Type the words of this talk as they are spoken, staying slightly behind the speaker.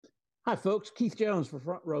Hi, folks. Keith Jones for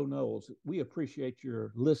Front Row Knowles. We appreciate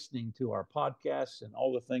your listening to our podcasts and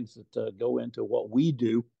all the things that go into what we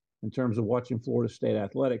do in terms of watching Florida State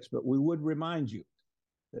athletics. But we would remind you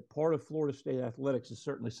that part of Florida State athletics is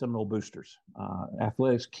certainly Seminole boosters.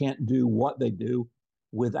 Athletics can't do what they do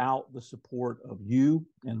without the support of you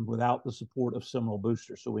and without the support of Seminole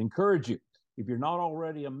boosters. So we encourage you, if you're not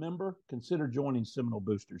already a member, consider joining Seminole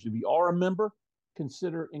boosters. If you are a member,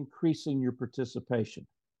 consider increasing your participation.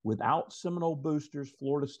 Without Seminole boosters,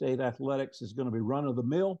 Florida State athletics is going to be run of the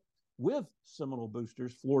mill. With Seminole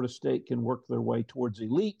boosters, Florida State can work their way towards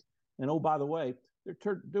elite. And oh, by the way,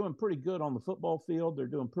 they're doing pretty good on the football field. They're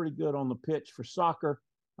doing pretty good on the pitch for soccer.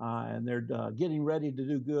 And they're getting ready to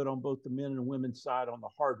do good on both the men and women's side on the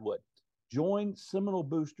hardwood. Join Seminole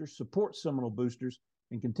boosters, support Seminole boosters,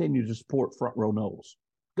 and continue to support Front Row Noles.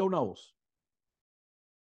 Go Noles.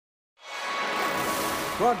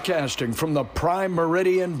 Broadcasting from the Prime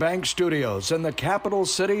Meridian Bank Studios in the capital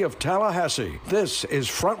city of Tallahassee, this is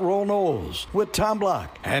Front Row Knowles with Tom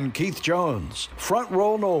Block and Keith Jones. Front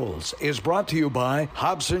Row Knowles is brought to you by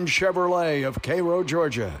Hobson Chevrolet of Cairo,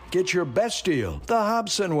 Georgia. Get your best deal the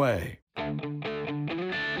Hobson way.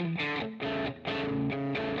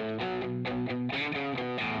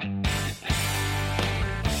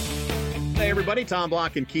 Hey, everybody. Tom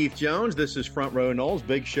Block and Keith Jones. This is Front Row Knowles.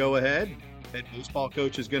 Big show ahead. Head baseball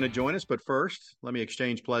coach is going to join us, but first, let me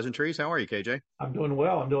exchange pleasantries. How are you, KJ? I'm doing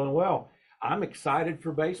well. I'm excited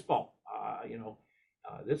for baseball.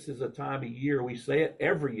 This is a time of year, we say it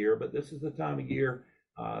every year, but this is the time of year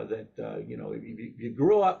if you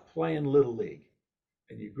grew up playing Little League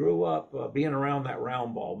and you grew up being around that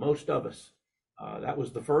round ball, most of us, that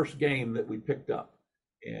was the first game that we picked up.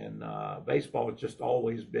 And baseball has just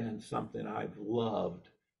always been something I've loved,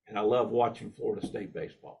 and I love watching Florida State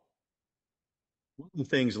baseball. One of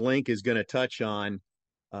the things Link is going to touch on,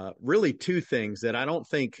 really two things that I don't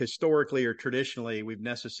think historically or traditionally we've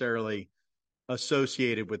necessarily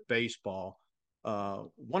associated with baseball.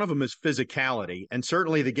 One of them is physicality, and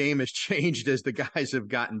certainly the game has changed as the guys have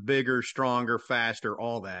gotten bigger, stronger, faster,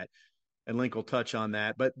 all that. And Link will touch on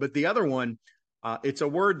that. But the other one, it's a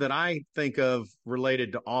word that I think of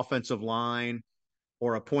related to offensive line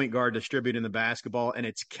or a point guard distributing the basketball, and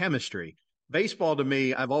it's chemistry. Baseball, to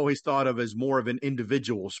me, I've always thought of as more of an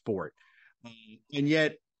individual sport. And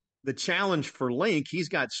yet the challenge for Link, he's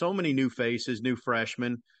got so many new faces, new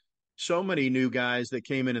freshmen, so many new guys that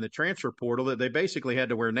came in the transfer portal that they basically had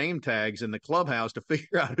to wear name tags in the clubhouse to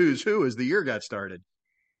figure out who's who as the year got started.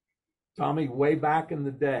 Tommy, way back in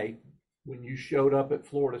the day, when you showed up at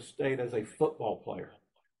Florida State as a football player,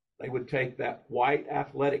 they would take that white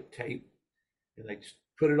athletic tape and they'd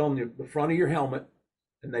put it on the front of your helmet,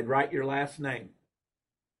 and they'd write your last name.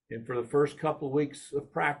 And for the first couple of weeks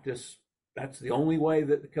of practice, that's the only way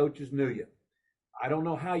that the coaches knew you. I don't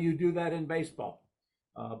know how you do that in baseball,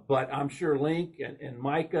 but I'm sure Link and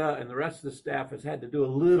Micah and the rest of the staff has had to do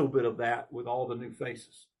a little bit of that with all the new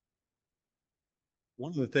faces.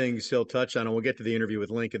 One of the things he'll touch on, and we'll get to the interview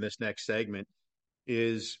with Link in this next segment,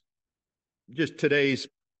 is just today's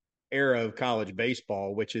era of college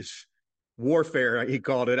baseball, which is warfare, he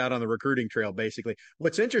called it, out on the recruiting trail, basically.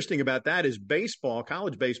 What's interesting about that is baseball,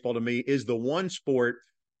 college baseball to me, is the one sport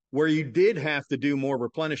where you did have to do more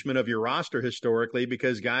replenishment of your roster historically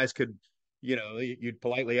because guys could, you'd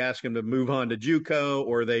politely ask them to move on to JUCO,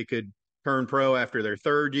 or they could turn pro after their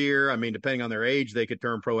third year. I mean, depending on their age, they could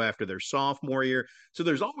turn pro after their sophomore year. So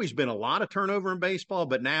there's always been a lot of turnover in baseball,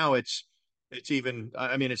 but now it's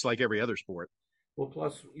like every other sport. Well,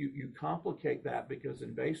 plus you complicate that because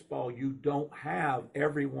in baseball, you don't have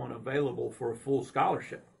everyone available for a full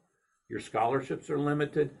scholarship. Your scholarships are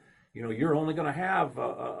limited. You're only going to have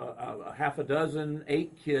a half a dozen,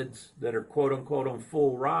 8 kids that are quote unquote on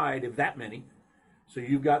full ride, if that many. So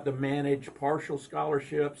you've got to manage partial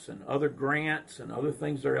scholarships and other grants and other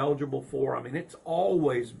things they're eligible for. I mean, it's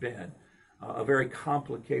always been a very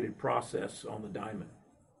complicated process on the diamond.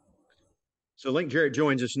 So Link Jarrett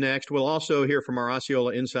joins us next. We'll also hear from our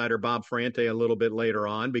Osceola insider, Bob Ferrante, a little bit later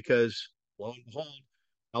on because, lo and behold,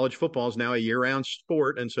 college football is now a year-round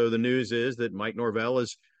sport. And so the news is that Mike Norvell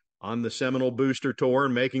is on the Seminole Booster Tour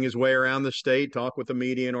and making his way around the state, talk with the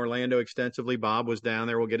media in Orlando extensively. Bob was down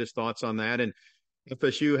there. We'll get his thoughts on that. And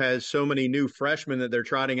FSU has so many new freshmen that they're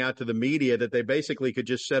trotting out to the media that they basically could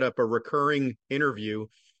just set up a recurring interview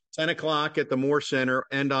 10 o'clock at the Moore Center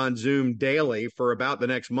and on Zoom daily for about the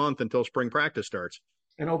next month until spring practice starts.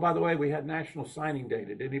 And oh, by the way, we had National Signing Day.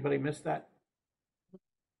 Did anybody miss that?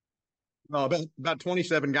 Well, about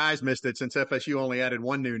 27 guys missed it since FSU only added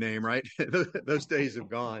one new name, right? Those days have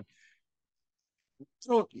gone.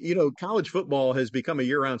 So, college football has become a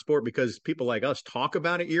year-round sport because people like us talk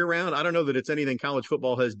about it year-round. I don't know that it's anything college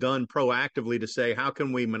football has done proactively to say, how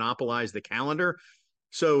can we monopolize the calendar?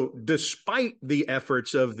 So, despite the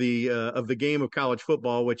efforts of the game of college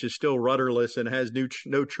football, which is still rudderless and has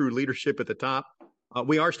no true leadership at the top,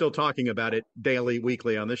 we are still talking about it daily,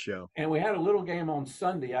 weekly on this show. And we had a little game on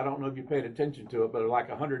Sunday. I don't know if you paid attention to it, but like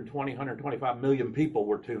 120, 125 million people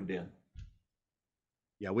were tuned in.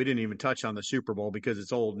 Yeah, we didn't even touch on the Super Bowl because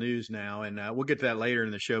it's old news now, and we'll get to that later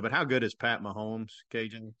in the show. But how good is Pat Mahomes,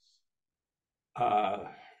 KJ? Uh,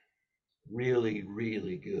 Really,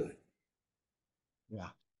 really good. Yeah.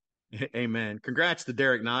 Amen. Congrats to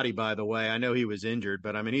Derek Nottie, by the way. I know he was injured,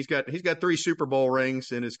 but I mean he's got 3 Super Bowl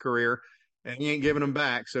rings in his career, and he ain't giving them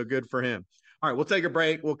back. So good for him. All right, we'll take a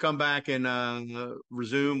break. We'll come back and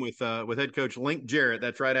resume with head coach Link Jarrett.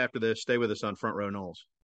 That's right after this. Stay with us on Front Row Noles.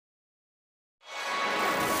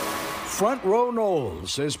 Front Row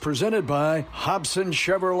Noles is presented by Hobson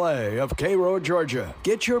Chevrolet of Cairo, Georgia.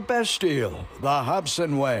 Get your best deal the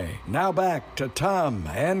Hobson way. Now back to Tom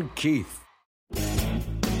and Keith.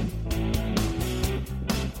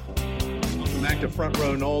 Welcome back to Front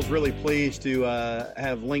Row Noles. Really pleased to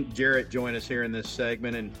have Link Jarrett join us here in this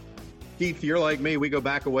segment. And Keith, you're like me. We go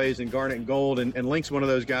back a ways in Garnet and Gold, and Link's one of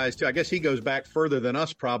those guys, too. I guess he goes back further than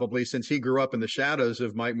us, probably, since he grew up in the shadows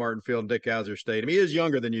of Mike Martin Field and Dick Howser Stadium. He is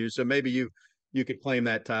younger than you, so maybe you could claim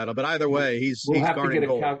that title. But either way, he's Garnet and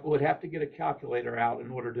Gold. We'll have to get a calculator out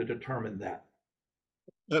in order to determine that.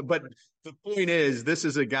 But the point is, this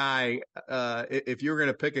is a guy, if you're going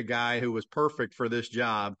to pick a guy who was perfect for this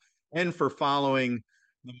job and for following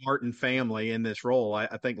the Martin family in this role,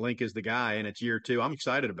 I think Link is the guy, and it's year 2. I'm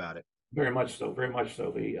excited about it. Very much so, very much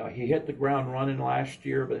so. He hit the ground running last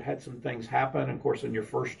year, but had some things happen. Of course, in your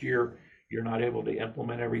first year, you're not able to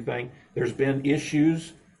implement everything. There's been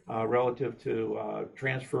issues relative to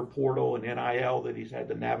transfer portal and NIL that he's had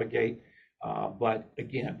to navigate. But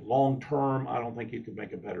again, long term, I don't think he could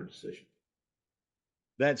make a better decision.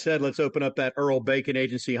 That said, let's open up that Earl Bacon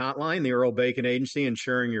Agency hotline, the Earl Bacon Agency,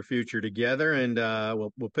 ensuring your future together. And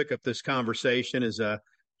we'll pick up this conversation as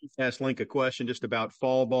ask Link a question just about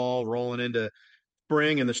fall ball rolling into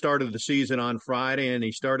spring and the start of the season on Friday. And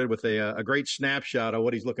he started with a great snapshot of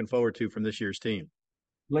what he's looking forward to from this year's team.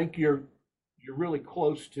 Link, you're really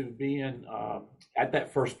close to being at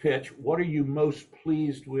that first pitch. What are you most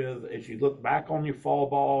pleased with as you look back on your fall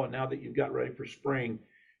ball and now that you've got ready for spring?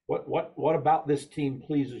 What about this team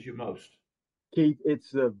pleases you most? Keith, it's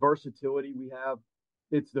the versatility we have.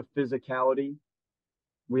 It's the physicality.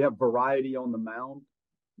 We have variety on the mound.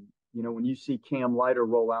 When you see Cam Leiter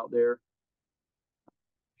roll out there,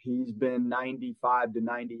 he's been 95 to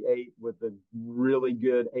 98 with a really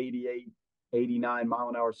good 88, 89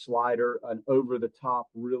 mile-an-hour slider, an over-the-top,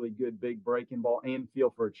 really good big breaking ball, and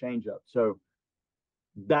feel for a changeup. So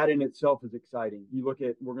that in itself is exciting. You look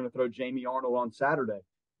at, we're going to throw Jamie Arnold on Saturday.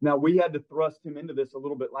 Now, we had to thrust him into this a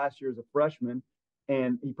little bit last year as a freshman,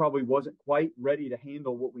 and he probably wasn't quite ready to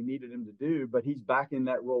handle what we needed him to do, but he's back in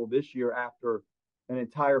that role this year after an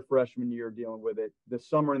entire freshman year dealing with it, the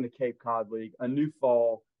summer in the Cape Cod League, a new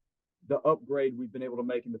fall, the upgrade we've been able to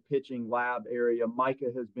make in the pitching lab area.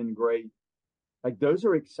 Micah has been great. Like, those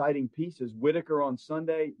are exciting pieces. Whitaker on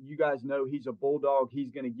Sunday, you guys know he's a bulldog.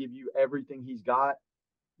 He's going to give you everything he's got.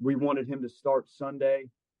 We wanted him to start Sunday.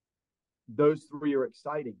 Those 3 are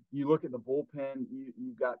exciting. You look at the bullpen,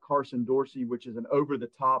 you've got Carson Dorsey, which is an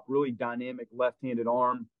over-the-top, really dynamic left-handed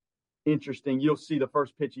arm. Interesting. You'll see the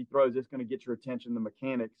first pitch he throws, it's going to get your attention, the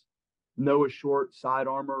mechanics. Noah Short, side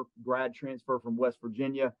armor, grad transfer from West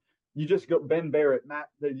Virginia. You just go Ben Barrett, Matt,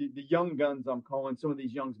 the young guns I'm calling, some of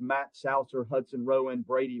these youngs, Matt Saucer, Hudson Rowan,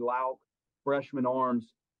 Brady Lauk, freshman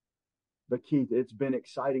arms. But Keith, it's been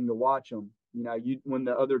exciting to watch them. When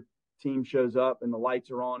the other team shows up and the lights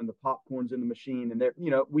are on and the popcorn's in the machine, and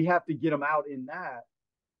we have to get them out in that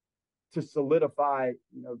to solidify,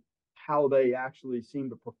 how they actually seem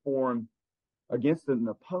to perform against an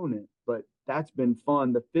opponent. But that's been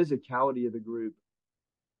fun. The physicality of the group,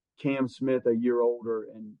 Cam Smith, a year older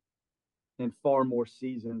and far more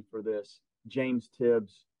seasoned for this. James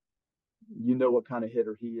Tibbs, what kind of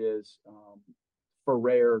hitter he is.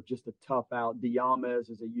 Ferrer, just a tough out. Diamez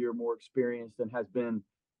is a year more experienced and has been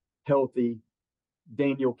healthy.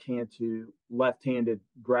 Daniel Cantu, left-handed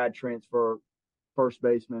grad transfer, first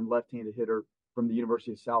baseman, left-handed hitter from the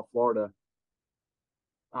University of South Florida.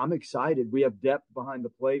 I'm excited. We have depth behind the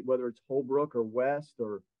plate, whether it's Holbrook or West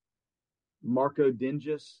or Marco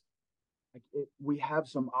Dingus. We have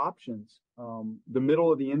some options. The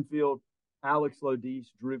middle of the infield, Alex Lodis,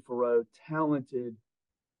 Drew Farreau, talented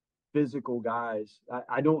physical guys.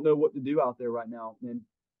 I don't know what to do out there right now. And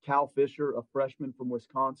Cal Fisher, a freshman from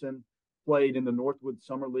Wisconsin, played in the Northwood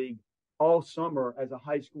Summer League all summer as a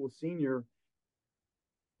high school senior.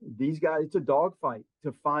 These guys, it's a dogfight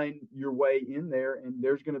to find your way in there, and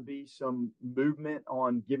there's going to be some movement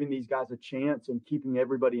on giving these guys a chance and keeping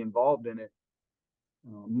everybody involved in it.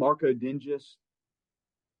 Marco Dingus,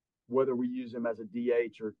 whether we use him as a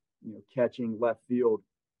DH or catching left field,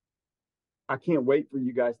 I can't wait for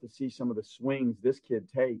you guys to see some of the swings this kid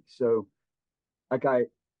takes. So, like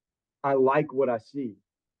I like what I see.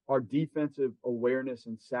 Our defensive awareness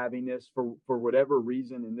and savviness, for whatever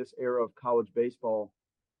reason in this era of college baseball,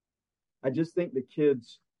 I just think the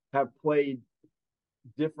kids have played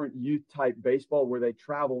different youth type baseball where they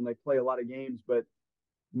travel and they play a lot of games, but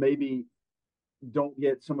maybe don't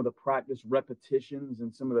get some of the practice repetitions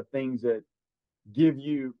and some of the things that give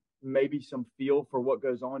you maybe some feel for what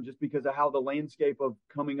goes on, just because of how the landscape of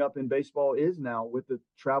coming up in baseball is now with the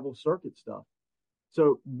travel circuit stuff.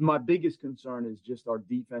 So my biggest concern is just our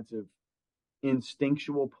defensive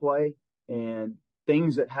instinctual play and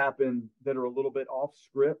things that happen that are a little bit off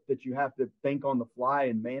script that you have to think on the fly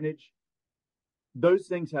and manage. Those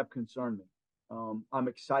things have concerned me. I'm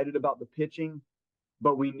excited about the pitching,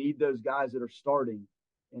 but we need those guys that are starting.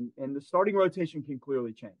 And the starting rotation can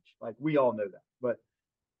clearly change. Like, we all know that. But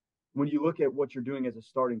when you look at what you're doing as a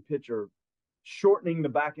starting pitcher, shortening the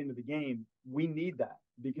back end of the game, we need that,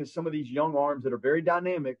 because some of these young arms that are very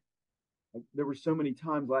dynamic, there were so many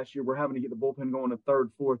times last year we're having to get the bullpen going to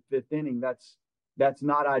third, fourth, fifth inning. That's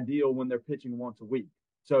not ideal when they're pitching once a week.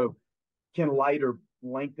 So can Leiter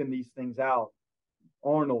lengthen these things out?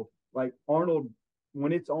 Arnold,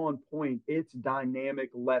 when it's on point, it's dynamic,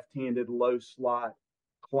 left-handed, low slot,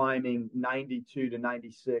 climbing 92 to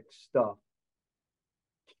 96 stuff.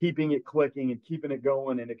 Keeping it clicking and keeping it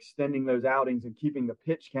going and extending those outings and keeping the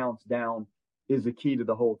pitch counts down is the key to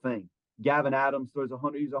the whole thing. Gavin Adams throws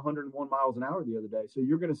 101 miles an hour the other day. So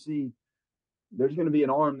you're going to see there's going to be an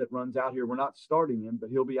arm that runs out here. We're not starting him, but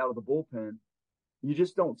he'll be out of the bullpen. You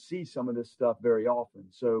just don't see some of this stuff very often.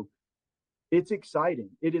 So it's exciting.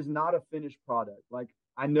 It is not a finished product. Like,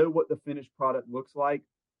 I know what the finished product looks like.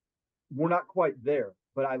 We're not quite there,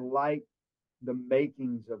 but I like the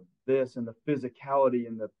makings of this and the physicality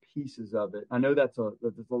and the pieces of it. I know that's a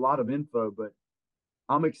lot of info, but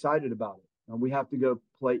I'm excited about it. And we have to go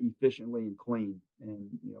play efficiently and clean. And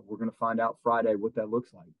we're going to find out Friday what that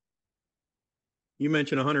looks like. You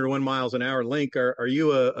mentioned 101 miles an hour. Link, are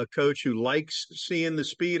you a coach who likes seeing the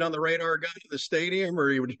speed on the radar gun in the stadium,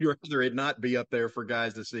 or would you rather it not be up there for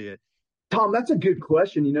guys to see it? Tom, that's a good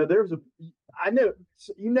question. I know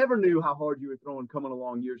you never knew how hard you were throwing coming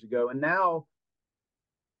along years ago. And now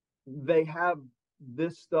they have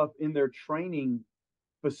this stuff in their training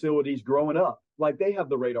facilities growing up. Like, they have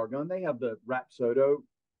the radar gun, they have the Rapsodo,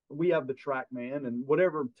 we have the TrackMan, and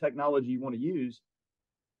whatever technology you want to use.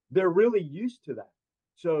 They're really used to that.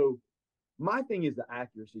 So my thing is the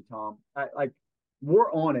accuracy, Tom.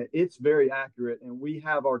 We're on it. It's very accurate. And we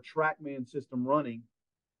have our TrackMan system running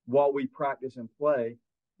while we practice and play.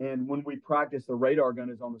 And when we practice, the radar gun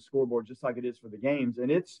is on the scoreboard, just like it is for the games.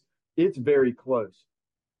 And it's very close.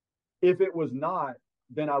 If it was not,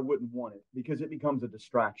 then I wouldn't want it, because it becomes a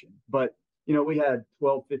distraction. But, we had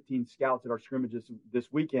 12, 15 scouts at our scrimmages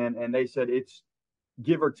this weekend, and they said it's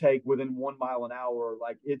give or take within 1 mile an hour.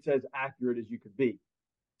 Like, it's as accurate as you could be.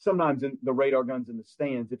 Sometimes in the radar guns in the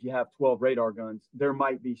stands, if you have 12 radar guns, there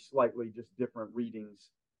might be slightly just different readings,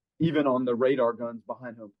 even on the radar guns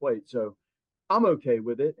behind home plate. So I'm okay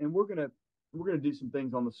with it. And we're going to do some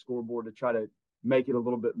things on the scoreboard to try to make it a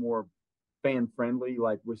little bit more fan friendly,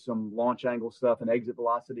 like with some launch angle stuff and exit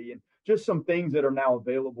velocity and just some things that are now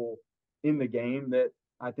available in the game that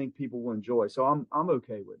I think people will enjoy. So I'm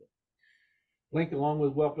okay with it. Link, along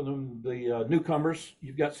with welcoming the newcomers,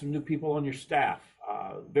 you've got some new people on your staff.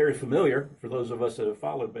 Very familiar for those of us that have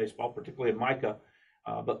followed baseball, particularly in Micah,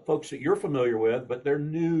 but folks that you're familiar with, but they're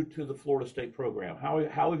new to the Florida State program.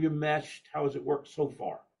 How have you meshed? How has it worked so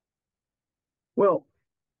far? Well,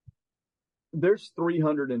 there's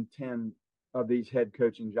 310 of these head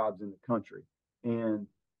coaching jobs in the country. And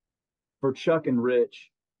for Chuck and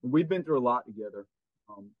Rich, we've been through a lot together.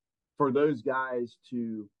 For those guys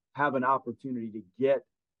to have an opportunity to get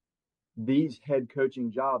these head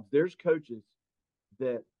coaching jobs, there's coaches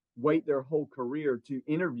that wait their whole career to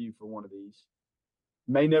interview for one of these,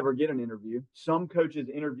 may never get an interview. Some coaches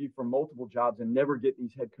interview for multiple jobs and never get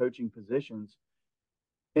these head coaching positions.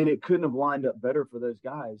 And it couldn't have lined up better for those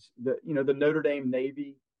guys. The Notre Dame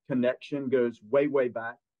Navy connection goes way, way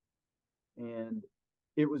back. And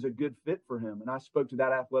it was a good fit for him. And I spoke to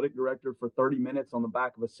that athletic director for 30 minutes on the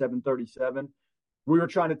back of a 737. We were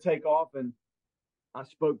trying to take off, and I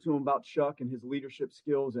spoke to him about Chuck and his leadership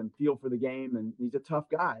skills and feel for the game, and he's a tough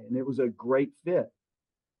guy, and it was a great fit.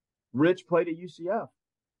 Rich played at UCF,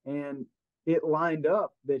 and it lined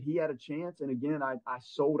up that he had a chance. And again, I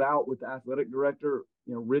sold out with the athletic director.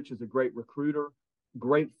 You know, Rich is a great recruiter,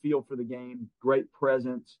 great feel for the game, great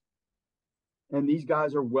presence. And these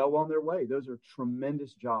guys are well on their way. Those are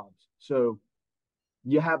tremendous jobs. So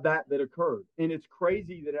you have that occurred. And it's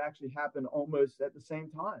crazy that it actually happened almost at the same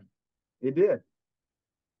time. It did.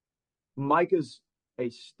 Micah's a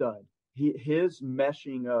stud. His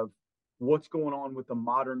meshing of what's going on with the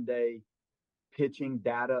modern day pitching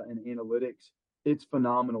data and analytics, it's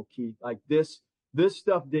phenomenal, Keith. Like this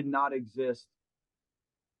stuff did not exist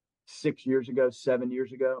 6 years ago, 7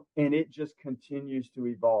 years ago, and it just continues to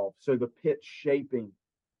evolve. So the pitch shaping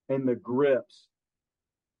and the grips,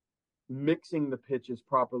 mixing the pitches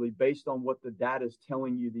properly based on what the data is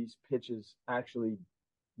telling you these pitches actually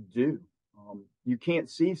do. You can't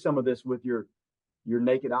see some of this with your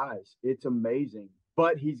naked eyes. It's amazing.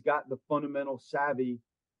 But he's got the fundamental savvy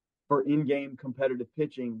for in-game competitive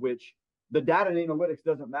pitching, which the data and analytics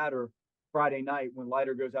doesn't matter Friday night when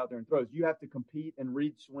Leiter goes out there and throws. You have to compete and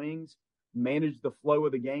read swings, manage the flow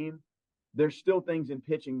of the game. There's still things in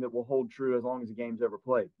pitching that will hold true as long as the game's ever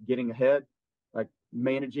played. Getting ahead, like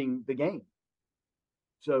managing the game.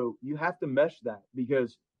 So you have to mesh that,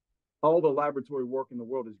 because all the laboratory work in the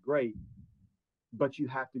world is great, but you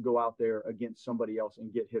have to go out there against somebody else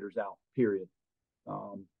and get hitters out, period.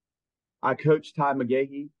 I coached Ty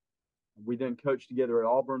McGahee. We then coached together at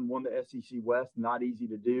Auburn, won the SEC West, not easy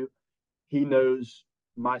to do. He knows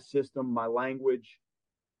my system, my language,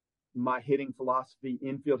 my hitting philosophy,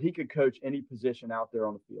 infield. He could coach any position out there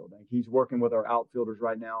on the field. Like, he's working with our outfielders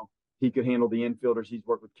right now. He could handle the infielders. He's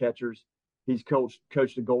worked with catchers. He's coached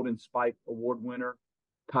the Golden Spike Award winner,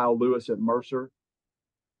 Kyle Lewis at Mercer.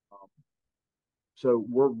 So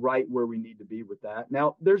we're right where we need to be with that.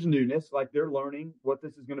 Now, there's newness. Like, they're learning what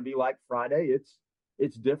this is going to be like Friday.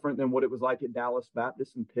 It's different than what it was like at Dallas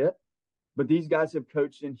Baptist and Pitt. But these guys have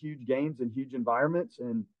coached in huge games and huge environments,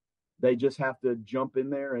 and they just have to jump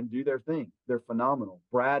in there and do their thing. They're phenomenal.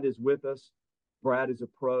 Brad is with us. Brad is a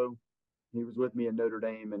pro. He was with me at Notre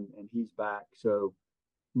Dame, and he's back. So,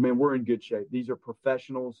 man, we're in good shape. These are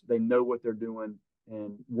professionals. They know what they're doing,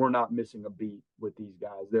 and we're not missing a beat with these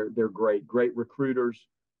guys. They're great recruiters,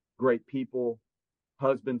 great people,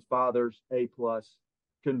 husbands, fathers, A+.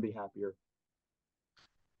 Couldn't be happier.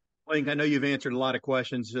 Link, I know you've answered a lot of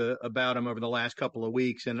questions about him over the last couple of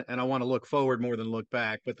weeks, and I want to look forward more than look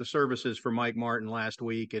back. But the services for Mike Martin last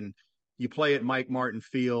week, and you play at Mike Martin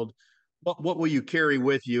Field. What will you carry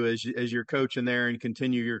with you as you're coaching there and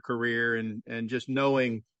continue your career, and just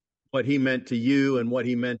knowing what he meant to you and what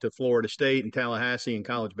he meant to Florida State and Tallahassee and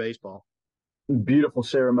college baseball? Beautiful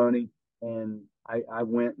ceremony, and I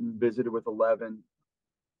went and visited with 11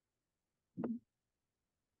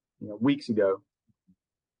 weeks ago,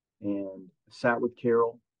 and sat with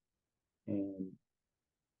Carol, and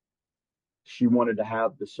she wanted to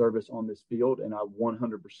have the service on this field, and I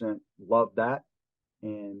 100% loved that,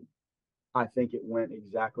 and I think it went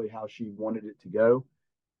exactly how she wanted it to go.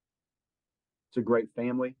 It's a great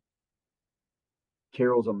family.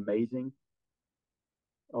 Carol's amazing.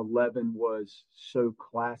 11 was so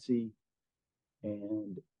classy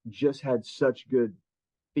and just had such good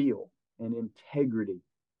feel and integrity.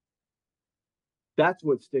 That's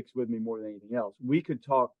what sticks with me more than anything else. We could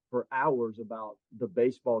talk for hours about the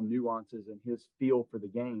baseball nuances and his feel for the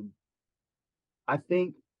game. I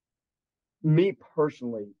think, me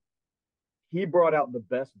personally, he brought out the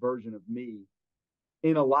best version of me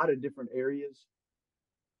in a lot of different areas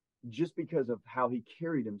just because of how he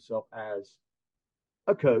carried himself as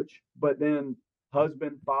a coach, but then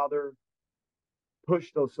husband, father,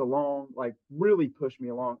 pushed us along, like really pushed me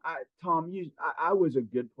along. I was a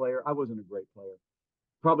good player. I wasn't a great player.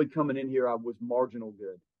 Probably coming in here, I was marginal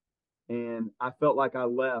good. And I felt like I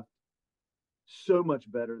left so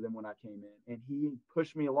much better than when I came in. And he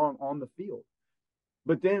pushed me along on the field.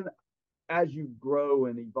 But then as you grow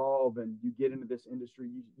and evolve and you get into this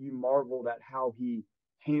industry, you marveled at how he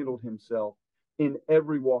handled himself in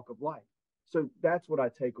every walk of life. So that's what I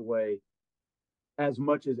take away as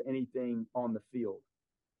much as anything on the field.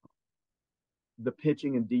 The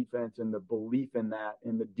pitching and defense and the belief in that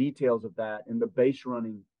and the details of that and the base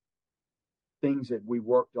running things that we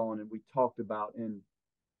worked on and we talked about. And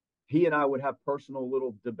he and I would have personal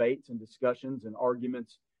little debates and discussions and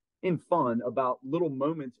arguments in fun about little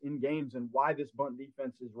moments in games and why this bunt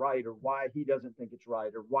defense is right or why he doesn't think it's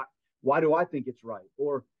right or Why do I think it's right?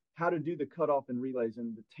 Or how to do the cutoff and relays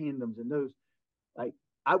and the tandems and those. Like,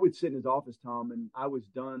 I would sit in his office, Tom, and I was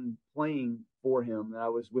done playing for him. And I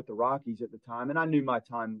was with the Rockies at the time, and I knew my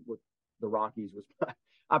time with the Rockies was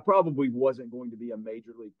I probably wasn't going to be a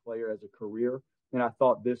major league player as a career, and I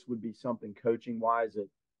thought this would be something coaching wise that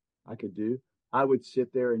I could do. I would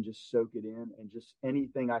sit there and just soak it in, and just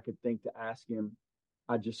anything I could think to ask him,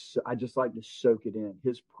 I just like to soak it in.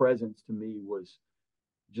 His presence to me was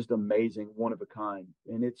just amazing, one of a kind,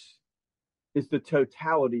 and it's the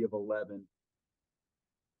totality of 11.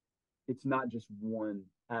 It's not just one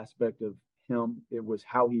aspect of him. It was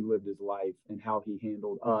how he lived his life and how he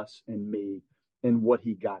handled us and me and what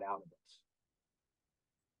he got out of us.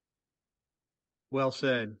 Well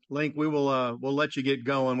said, Link. We'll let you get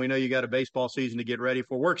going. We know you got a baseball season to get ready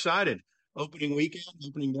for. We're excited. Opening weekend,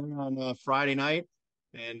 opening day on Friday night,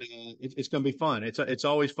 and it's going to be fun. It's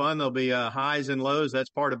always fun. There'll be highs and lows. That's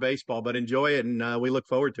part of baseball, but enjoy it, and we look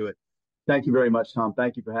forward to it. Thank you very much, Tom.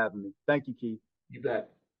 Thank you for having me. Thank you, Keith. You bet.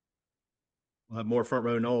 We'll have more Front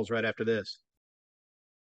Row Noles right after this.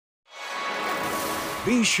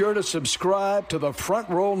 Be sure to subscribe to the Front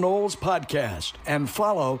Row Noles podcast and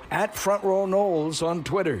follow at Front Row Noles on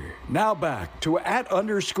Twitter. Now back to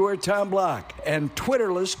 @_Tom Block and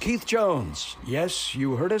Twitterless Keith Jones. Yes,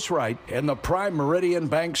 you heard us right, in the Prime Meridian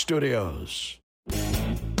Bank Studios.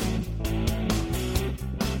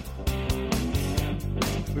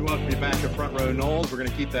 We welcome you back to Front Row Noles. We're going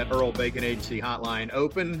to keep that Earl Bacon Agency hotline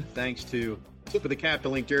open. Thanks to tip of the cap to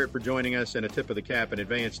Link Jarrett for joining us, and a tip of the cap in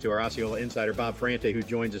advance to our Osceola insider, Bob Ferrante, who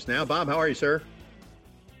joins us now. Bob, how are you, sir?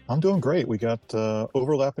 I'm doing great. We got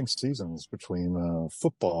overlapping seasons between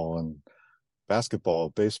football and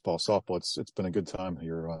basketball, baseball, softball. It's been a good time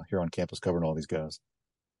here on campus covering all these guys.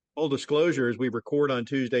 Full disclosure, as we record on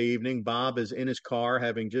Tuesday evening, Bob is in his car,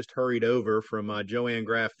 having just hurried over from Joanne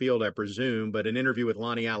Graff Field, I presume, but an interview with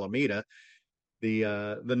Lonnie Alameda. The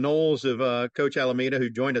Noles of Coach Alameda, who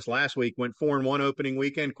joined us last week, went 4-1 opening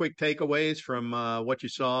weekend. Quick takeaways from what you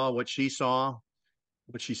saw, what she saw,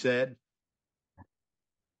 what she said.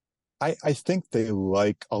 I think they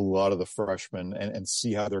like a lot of the freshmen and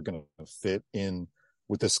see how they're going to fit in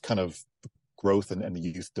with this kind of growth and the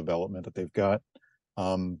youth development that they've got.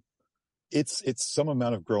 It's some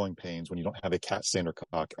amount of growing pains when you don't have a Kat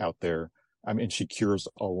Sandercock out there. I mean, she cures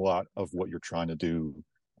a lot of what you're trying to do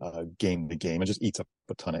game to game and just eats up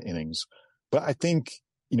a ton of innings. But I think,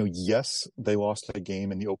 yes, they lost a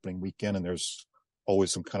game in the opening weekend, and there's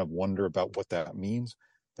always some kind of wonder about what that means.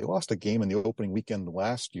 They lost a game in the opening weekend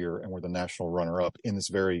last year and were the national runner-up in this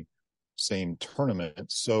very same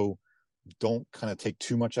tournament. So don't kind of take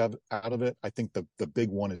too much out of it. I think the big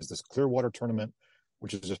one is this Clearwater tournament,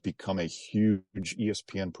 which has just become a huge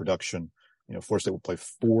ESPN production. Florida State will play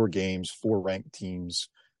 4 games, 4 ranked teams,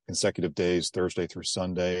 consecutive days, Thursday through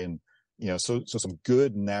Sunday. And, so some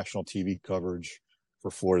good national TV coverage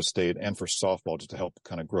for Florida State and for softball just to help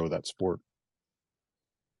kind of grow that sport.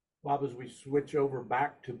 Bob, as we switch over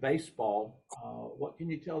back to baseball, what can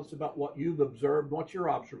you tell us about what you've observed? What's your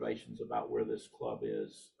observations about where this club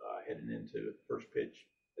is heading into the first pitch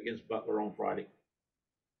against Butler on Friday?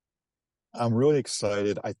 I'm really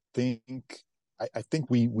excited. I think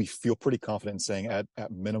we feel pretty confident in saying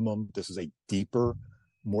at minimum, this is a deeper,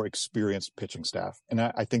 more experienced pitching staff. And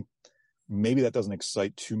I think maybe that doesn't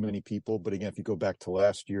excite too many people. But again, if you go back to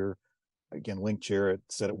last year, again, Link Jarrett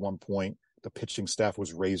said at one point, the pitching staff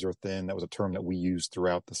was razor thin. That was a term that we used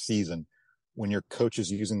throughout the season. When your coach is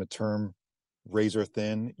using the term razor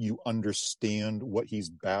thin, you understand what he's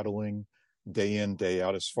battling day in, day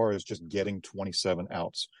out, as far as just getting 27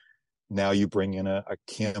 outs. Now you bring in a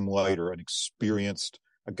Cam Leiter,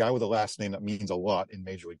 a guy with a last name that means a lot in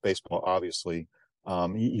Major League Baseball, obviously.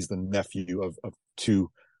 He's the nephew of 2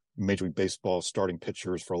 Major League Baseball starting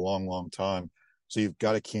pitchers for a long, long time. So you've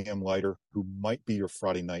got a Cam Leiter who might be your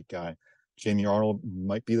Friday night guy. Jamie Arnold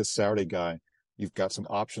might be the Saturday guy. You've got some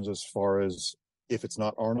options as far as, if it's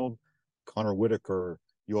not Arnold, Connor Whitaker,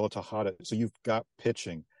 Yoel Tejada. So you've got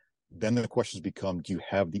pitching. Then the questions become, do you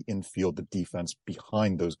have the infield, the defense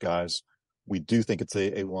behind those guys? We do think it's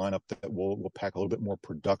a lineup that will pack a little bit more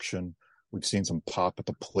production. We've seen some pop at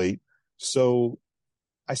the plate. So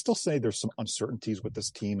I still say there's some uncertainties with this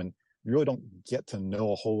team, and you really don't get to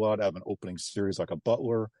know a whole lot out of an opening series like a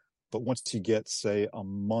Butler. But once you get, say, a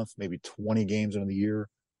month, maybe 20 games into the year,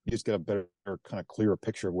 you just get a better, kind of clearer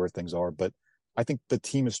picture of where things are. But I think the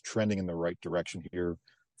team is trending in the right direction here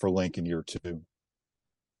for Link in year 2.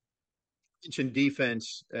 Mentioned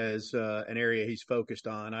defense as an area he's focused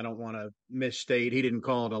on. I don't want to misstate. He didn't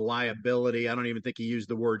call it a liability. I don't even think he used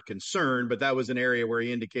the word concern, but that was an area where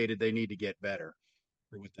he indicated they need to get better.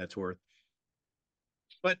 for what that's worth.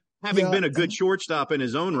 But having been a good shortstop in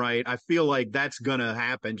his own right, I feel like that's going to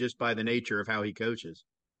happen just by the nature of how he coaches.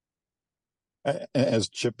 As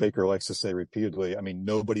Chip Baker likes to say repeatedly, I mean,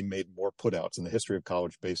 nobody made more putouts in the history of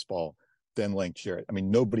college baseball than Link Jarrett. I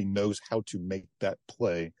mean, nobody knows how to make that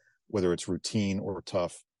play, whether it's routine or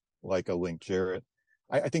tough, like a Link Jarrett.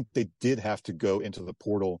 I think they did have to go into the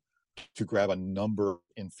portal to grab a number of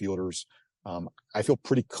infielders. I feel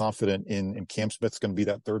pretty confident in Cam Smith's going to be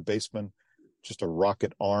that third baseman. Just a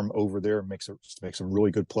rocket arm over there, makes some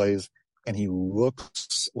really good plays. And he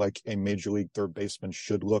looks like a major league third baseman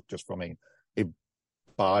should look, just from a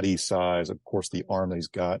body size, of course, the arm that he's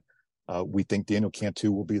got. We think Daniel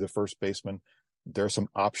Cantu will be the first baseman. There are some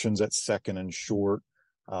options at second and short.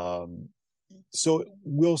 So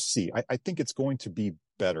we'll see. I think it's going to be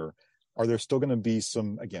better. Are there still going to be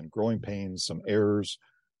some, again, growing pains, some errors?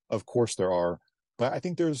 Of course there are. But I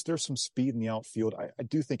think there's some speed in the outfield. I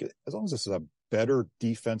do think as long as this is a better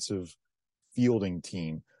defensive fielding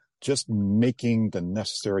team, just making the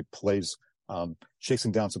necessary plays,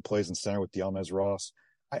 chasing down some plays in center with Dialmez Ross,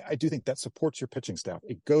 I do think that supports your pitching staff.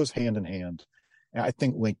 It goes hand in hand. And I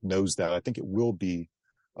think Link knows that. I think it will be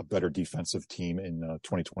a better defensive team in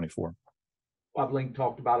 2024. Bob Link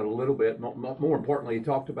talked about it a little bit. More importantly, he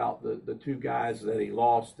talked about the two guys that he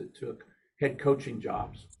lost that took head coaching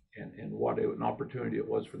jobs and what an opportunity it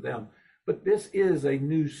was for them. But this is a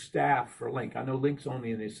new staff for Link. I know Link's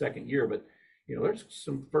only in his second year, but there's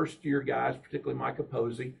some first-year guys, particularly Micah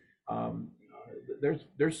Posey.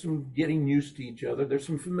 There's some getting used to each other. There's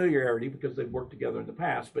some familiarity because they've worked together in the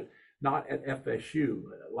past, but not at FSU.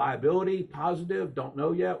 Liability, positive, don't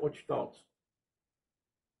know yet. What's your thoughts?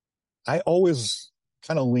 I always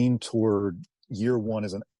kind of lean toward year one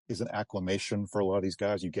is an acclimation for a lot of these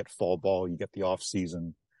guys. You get fall ball, you get the off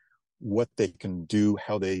season, what they can do,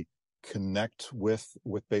 how they connect with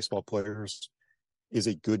baseball players is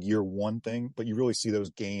a good year one thing, but you really see those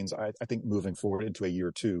gains. I think moving forward into a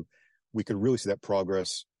year two, we could really see that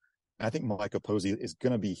progress. And I think Micah Posey is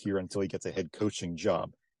going to be here until he gets a head coaching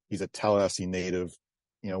job. He's a Tallahassee native.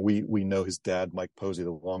 We know his dad, Mike Posey,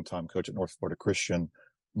 the longtime coach at North Florida Christian.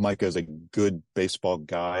 Micah is a good baseball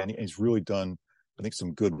guy, and he's really done, I think,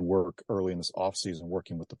 some good work early in this offseason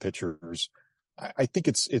working with the pitchers. I think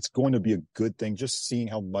it's going to be a good thing, just seeing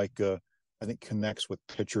how Micah, I think, connects with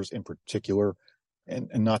pitchers in particular. And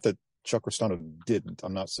not that Chuck Ristano didn't.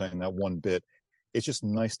 I'm not saying that one bit. It's just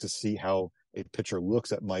nice to see how a pitcher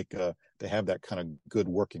looks at Micah. They have that kind of good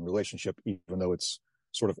working relationship, even though it's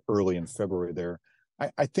sort of early in February there.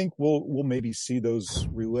 I think we'll maybe see those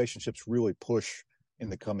relationships really push in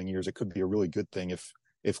the coming years. It could be a really good thing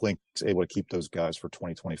if Link's able to keep those guys for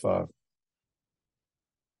 2025.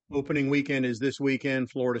 Opening weekend is this weekend,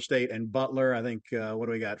 Florida State and Butler. I think, what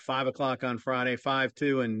do we got? 5 o'clock on Friday, 5,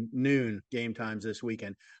 2, and noon game times this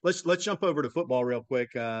weekend. Let's jump over to football real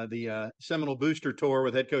quick. The Seminole Booster Tour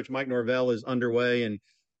with head coach Mike Norvell is underway, and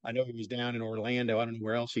I know he was down in Orlando. I don't know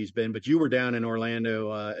where else he's been, but you were down in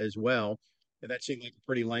Orlando as well. And that seemed like a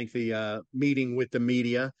pretty lengthy meeting with the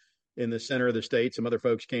media in the center of the state. Some other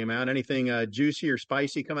folks came out. Anything juicy or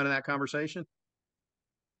spicy come out of that conversation?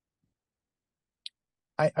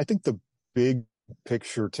 I think the big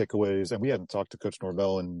picture takeaways, and we hadn't talked to Coach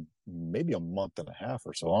Norvell in maybe a month and a half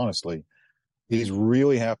or so, honestly. He's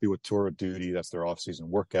really happy with Tour of Duty. That's their off-season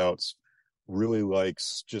workouts. Really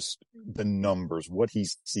likes just the numbers, what he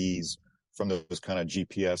sees from those kind of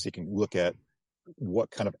GPS. He can look at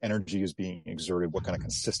what kind of energy is being exerted, what kind of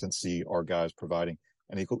consistency are guys providing.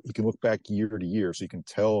 And he can look back year to year, so you can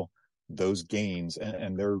tell those gains,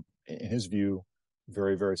 and they're, in his view,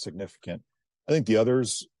 very, very significant. I think the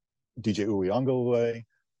others, DJ Uyunglele,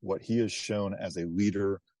 what he has shown as a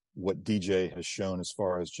leader, what DJ has shown as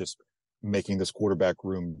far as just making this quarterback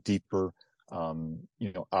room deeper.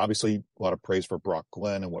 Obviously a lot of praise for Brock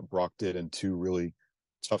Glenn and what Brock did in two really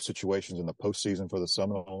tough situations in the postseason for the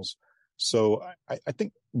Seminoles. So I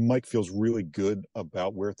think Mike feels really good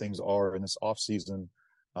about where things are in this offseason.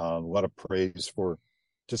 A lot of praise for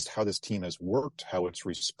just how this team has worked, how it's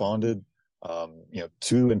responded.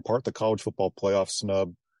 To, in part, the college football playoff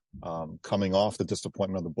snub, coming off the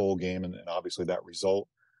disappointment of the bowl game and obviously that result.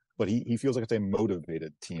 But he feels like it's a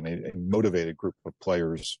motivated team, a motivated group of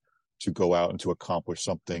players to go out and to accomplish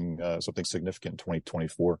something significant in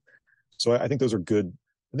 2024. So I think those are good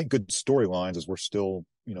storylines as we're still,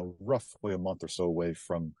 roughly a month or so away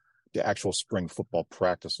from the actual spring football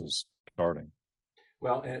practices starting.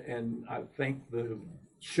 Well, and I think the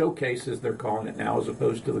showcase, as they're calling it now, as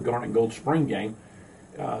opposed to the Garnet Gold Spring game,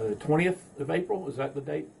 the 20th of April, is that the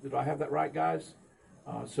date? Did I have that right, guys?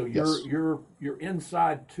 So Yes. you're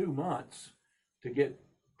inside 2 months to get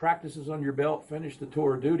practices on your belt, finish the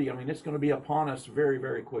tour of duty. I mean, it's going to be upon us very,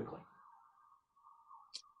 very quickly.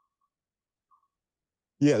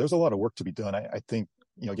 Yeah, there's a lot of work to be done. I think,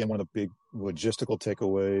 again, one of the big logistical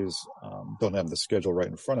takeaways, don't have the schedule right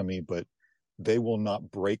in front of me, but they will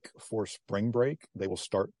not break for spring break. They will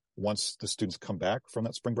start once the students come back from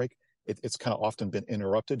that spring break. It's kind of often been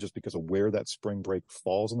interrupted just because of where that spring break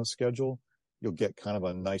falls on the schedule. You'll get kind of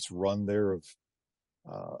a nice run there of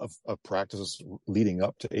practices leading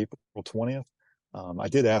up to April 20th. I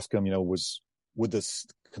did ask him, would this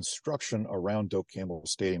construction around Doak Campbell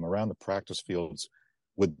Stadium, around the practice fields,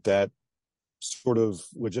 would that sort of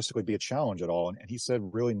logistically be a challenge at all? And he said,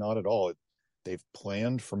 really not at all. They've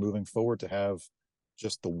planned for moving forward to have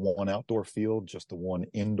just the one outdoor field, just the one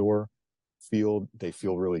indoor field. They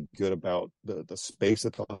feel really good about the space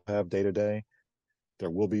that they'll have day to day.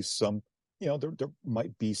 There will be some, there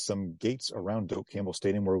might be some gates around Doak Campbell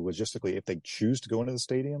Stadium where logistically, if they choose to go into the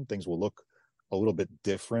stadium, things will look a little bit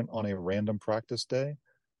different on a random practice day.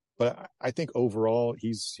 But I think overall,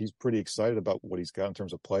 he's pretty excited about what he's got in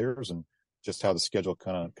terms of players and just how the schedule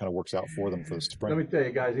kind of works out for them for the spring. Let me tell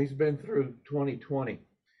you guys, he's been through 2020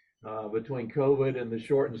 between COVID and the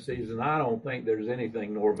shortened season. I don't think there's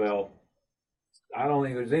anything, Norvell. I don't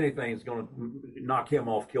think there's anything that's going to knock him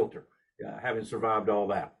off kilter, having survived all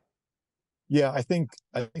that. Yeah, I think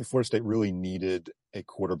Florida State really needed a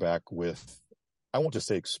quarterback with, I won't just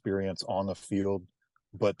say experience on the field,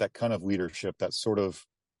 but that kind of leadership, that sort of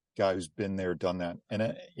guy who's been there, done that.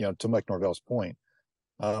 And, to Mike Norvell's point,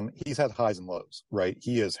 he's had highs and lows, right?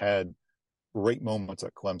 He has had great moments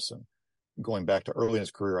at Clemson. Going back to early in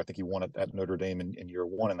his career, I think he won it at Notre Dame in year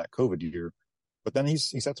one in that COVID year. But then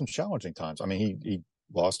he's had some challenging times. I mean, he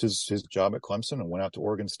lost his job at Clemson and went out to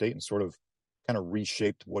Oregon State and sort of kind of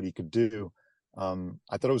reshaped what he could do.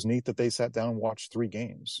 I thought it was neat that they sat down and watched 3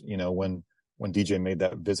 games. When DJ made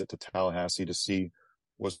that visit to Tallahassee to see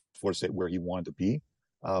was Florida State where he wanted to be.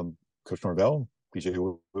 Coach Norvell,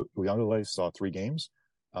 DJ Uyunglele saw 3 games.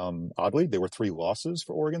 Oddly, there were 3 losses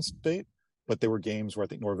for Oregon State, but there were games where I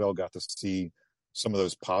think Norvell got to see some of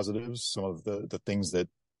those positives, some of the things that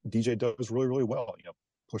DJ does really, really well,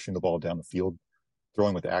 pushing the ball down the field,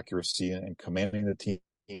 throwing with accuracy and commanding the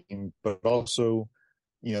team, but also,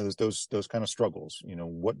 there's those kind of struggles.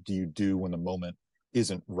 What do you do when the moment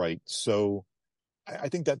isn't right? So I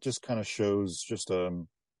think that just kind of shows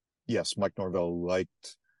yes, Mike Norvell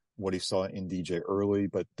liked what he saw in DJ early,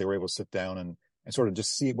 but they were able to sit down and sort of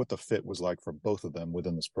just see what the fit was like for both of them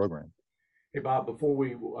within this program. Hey, Bob, before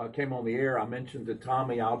we came on the air, I mentioned to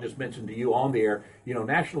Tommy, I'll just mention to you on the air,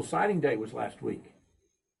 National Signing Day was last week.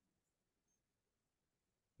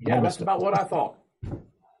 Yeah, that's about what I thought.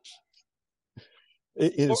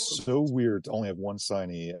 It is so weird to only have one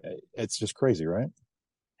signee. It's just crazy, right?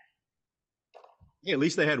 Yeah, at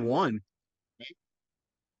least they had one.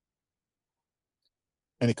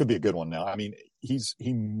 And it could be a good one now. I mean,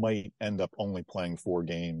 he might end up only playing 4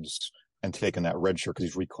 games and taking that red shirt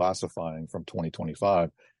because he's reclassifying from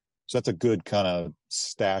 2025. So that's a good kind of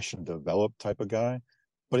stash and develop type of guy.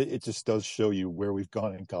 But it just does show you where we've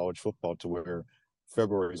gone in college football to where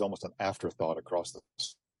February is almost an afterthought across the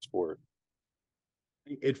sport.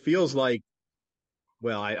 It feels like,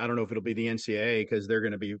 well, I don't know if it'll be the NCAA because they're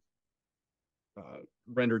going to be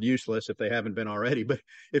rendered useless if they haven't been already, but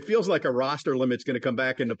it feels like a roster limit's going to come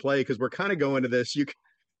back into play because we're kind of going to this. You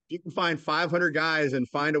can find 500 guys and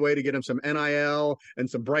find a way to get them some NIL and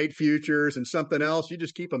some bright futures and something else. You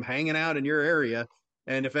just keep them hanging out in your area.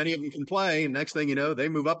 And if any of them can play, next thing you know, they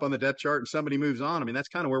move up on the depth chart and somebody moves on. I mean, that's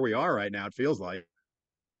kind of where we are right now. It feels like.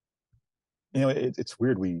 It's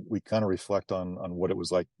weird. We kind of reflect on what it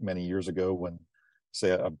was like many years ago when, say,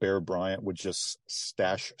 a Bear Bryant would just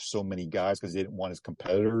stash so many guys because he didn't want his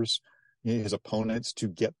competitors, his opponents, to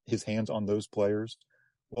get his hands on those players.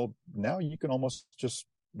 Well, now you can almost just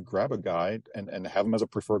grab a guy and have him as a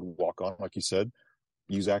preferred walk-on, like you said,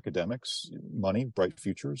 use academics, money, bright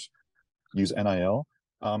futures, use NIL.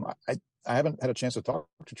 I haven't had a chance to talk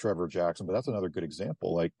to Trevor Jackson, but that's another good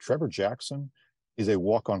example. Like, Trevor Jackson is a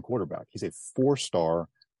walk-on quarterback. He's a 4-star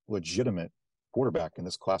legitimate quarterback in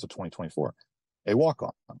this class of 2024, a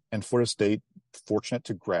walk-on. And Florida State, fortunate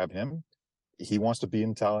to grab him. He wants to be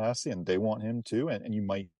in Tallahassee and they want him too. And you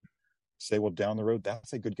might say, well, down the road,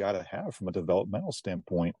 that's a good guy to have from a developmental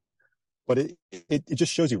standpoint. But it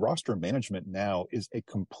just shows you roster management now is a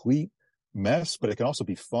complete mess, but it can also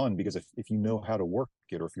be fun because if you know how to work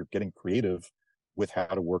it, or if you're getting creative with how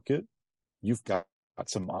to work it, you've got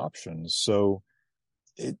some options. So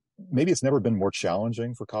maybe it's never been more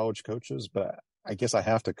challenging for college coaches, but I guess I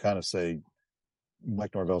have to kind of say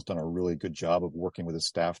Mike Norvell's done a really good job of working with his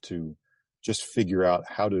staff to just figure out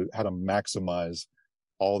how to maximize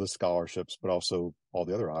all the scholarships, but also all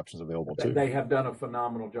the other options available too. They have done a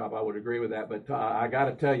phenomenal job. I would agree with that. But I got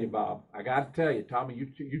to tell you, Bob, I got to tell you, Tommy,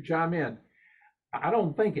 you chime in. I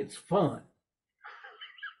don't think it's fun.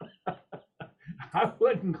 I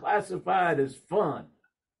wouldn't classify it as fun.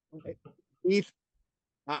 Keith,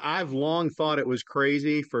 I've long thought it was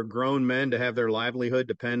crazy for grown men to have their livelihood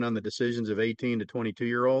depend on the decisions of 18 to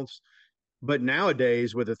 22-year-olds. But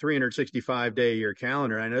nowadays, with a 365-day-a-year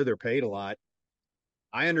calendar, I know they're paid a lot.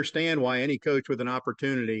 I understand why any coach with an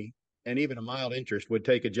opportunity and even a mild interest would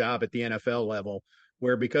take a job at the NFL level,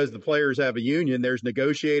 where because the players have a union, there's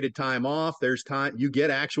negotiated time off, there's time, you get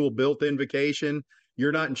actual built-in vacation.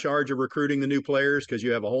 You're not in charge of recruiting the new players because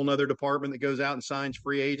you have a whole nother department that goes out and signs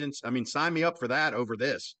free agents. I mean, sign me up for that over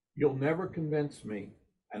this. You'll never convince me,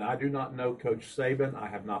 and I do not know Coach Saban. I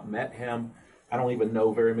have not met him. I don't even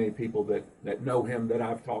know very many people that know him that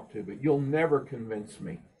I've talked to, but you'll never convince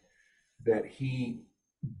me that he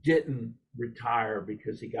didn't retire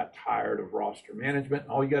because he got tired of roster management.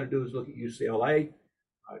 All you got to do is look at UCLA,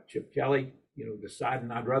 Chip Kelly, deciding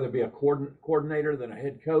I'd rather be a coordinator than a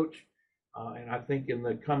head coach. And I think in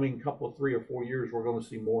the coming couple, 3 or 4 years, we're going to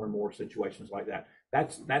see more and more situations like that.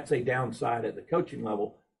 That's a downside at the coaching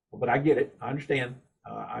level, but I get it. I understand.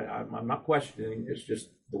 I'm not questioning. It's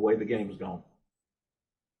just the way the game is going.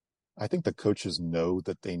 I think the coaches know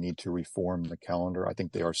that they need to reform the calendar. I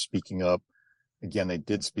think they are speaking up. Again, they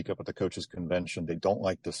did speak up at the coaches convention. They don't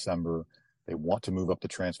like December. They want to move up the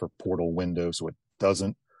transfer portal window so it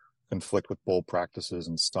doesn't conflict with bowl practices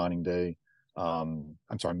and signing day. They want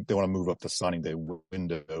to move up the signing day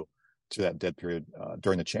window to that dead period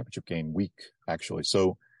during the championship game week, actually.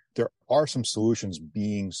 So there are some solutions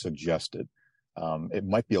being suggested. It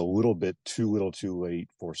might be a little bit too little too late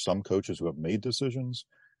for some coaches who have made decisions.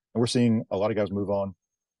 And we're seeing a lot of guys move on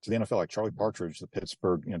to the NFL, like Charlie Partridge, the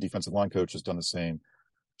Pittsburgh defensive line coach, has done the same.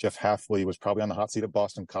 Jeff Hafley was probably on the hot seat at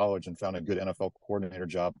Boston College and found a good NFL coordinator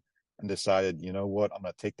job and decided, you know what, I'm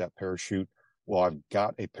going to take that parachute. Well, I've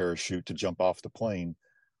got a parachute to jump off the plane.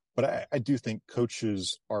 But I do think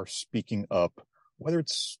coaches are speaking up, whether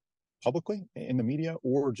it's publicly in the media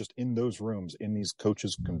or just in those rooms, in these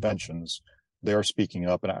coaches' conventions, they are speaking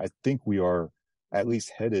up. And I think we are at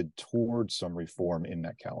least headed towards some reform in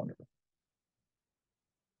that calendar.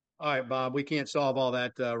 All right, Bob, we can't solve all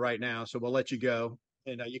that right now, so we'll let you go.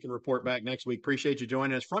 And you can report back next week. Appreciate you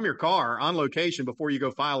joining us from your car on location before you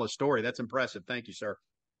go file a story. That's impressive. Thank you, sir.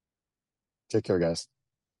 Take care, guys.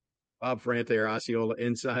 Bob Ferrante, our Osceola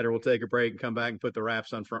insider. We'll take a break and come back and put the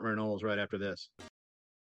wraps on Front Row Noles right after this.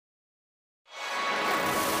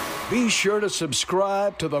 Be sure to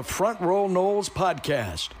subscribe to the Front Row Noles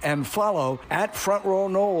podcast and follow at Front Row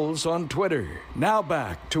Noles on Twitter. Now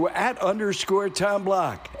back to @_Tom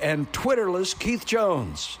Block and Twitterless Keith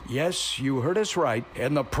Jones. Yes, you heard us right,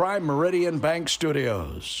 in the Prime Meridian Bank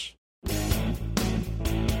Studios.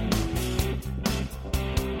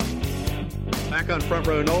 Back on Front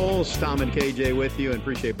Row Noles, Tom and KJ with you, and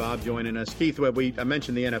appreciate Bob joining us. Keith, I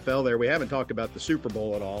mentioned the NFL there. We haven't talked about the Super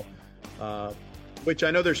Bowl at all. Which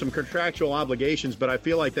I know there's some contractual obligations, but I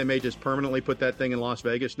feel like they may just permanently put that thing in Las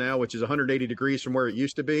Vegas now, which is 180 degrees from where it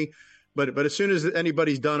used to be. But as soon as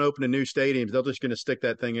anybody's done opening new stadiums, they're just going to stick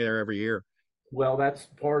that thing there every year. Well, that's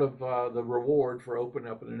part of the reward for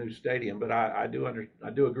opening up a new stadium. But I do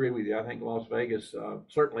agree with you. I think Las Vegas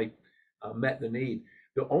certainly met the need.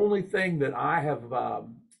 The only thing that I have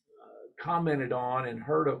commented on and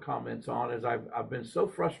heard of comments on is I've been so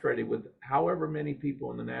frustrated with however many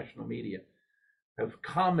people in the national media have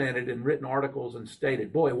commented and written articles and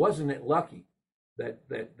stated, boy, wasn't it lucky that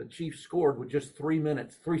the Chiefs scored with just 3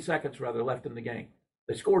 seconds left in the game.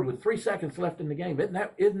 They scored with 3 seconds left in the game.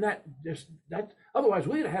 Isn't that just that? Otherwise,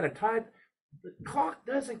 we'd have had a tie. The clock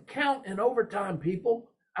doesn't count in overtime,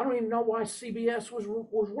 people. I don't even know why CBS was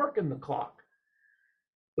working the clock.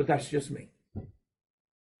 But that's just me.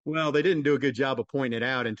 Well, they didn't do a good job of pointing it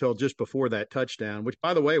out until just before that touchdown, which,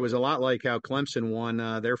 by the way, was a lot like how Clemson won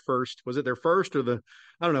their first. Was it their first or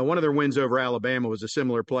I don't know, one of their wins over Alabama was a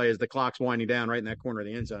similar play as the clock's winding down right in that corner of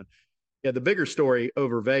the end zone. Yeah, the bigger story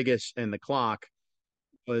over Vegas and the clock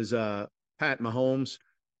was Pat Mahomes,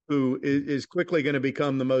 who is quickly going to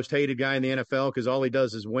become the most hated guy in the NFL because all he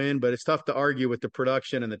does is win. But it's tough to argue with the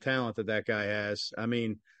production and the talent that guy has. I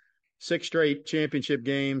mean, 6 straight championship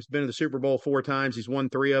games, been to the Super Bowl 4 times. He's won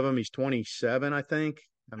 3 of them. He's 27, I think.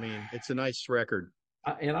 I mean, it's a nice record.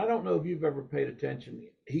 And I don't know if you've ever paid attention.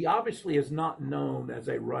 He obviously is not known as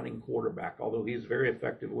a running quarterback, although he's very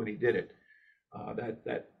effective when he did it.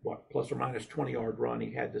 That plus or minus 20-yard run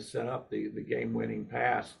he had to set up the game-winning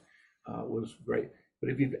pass was great. But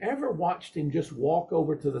if you've ever watched him just walk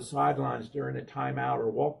over to the sidelines during a timeout or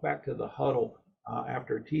walk back to the huddle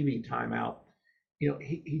after a TV timeout,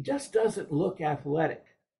 he just doesn't look athletic.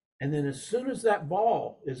 And then as soon as that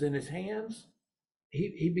ball is in his hands,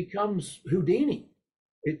 he becomes Houdini.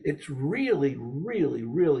 It's really, really,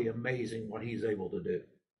 really amazing what he's able to do.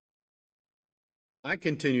 I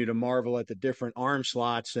continue to marvel at the different arm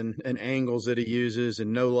slots and angles that he uses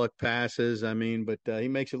and no look passes. I mean, but he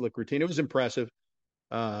makes it look routine. It was impressive.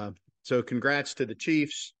 So congrats to the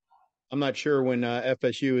Chiefs. I'm not sure when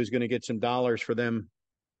FSU is going to get some dollars for them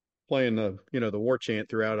playing the war chant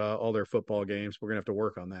throughout all their football games. We're going to have to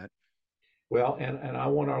work on that. Well, and I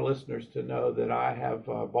want our listeners to know that I have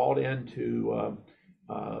bought into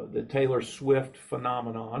the Taylor Swift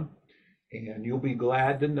phenomenon. And you'll be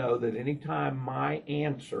glad to know that anytime my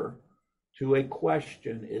answer to a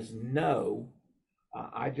question is no,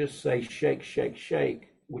 I just say shake, shake, shake,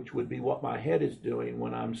 which would be what my head is doing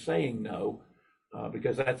when I'm saying no,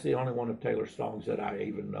 because that's the only one of Taylor's songs that I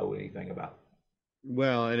even know anything about.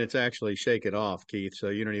 Well, and it's actually Shake It Off, Keith, so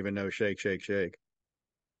you don't even know Shake, Shake, Shake.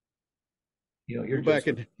 You're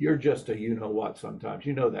just a you-know-what sometimes.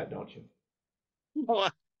 You know that, don't you? Well,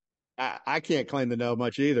 I can't claim to know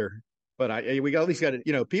much either. But we at least got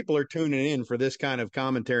to, people are tuning in for this kind of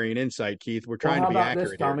commentary and insight, Keith. We're trying to be accurate. How about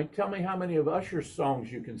this, Tommy? Here. Tell me how many of Usher's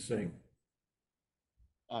songs you can sing.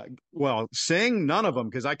 Well, sing none of them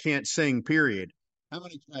because I can't sing. Period. How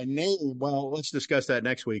many can I name? Well, let's discuss that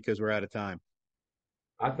next week because we're out of time.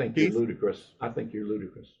 I think Keith? You're ludicrous. I think you're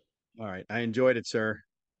ludicrous. All right, I enjoyed it, sir.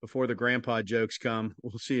 Before the grandpa jokes come,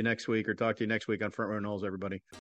 we'll see you next week or talk to you next week on Front Row Noles, everybody.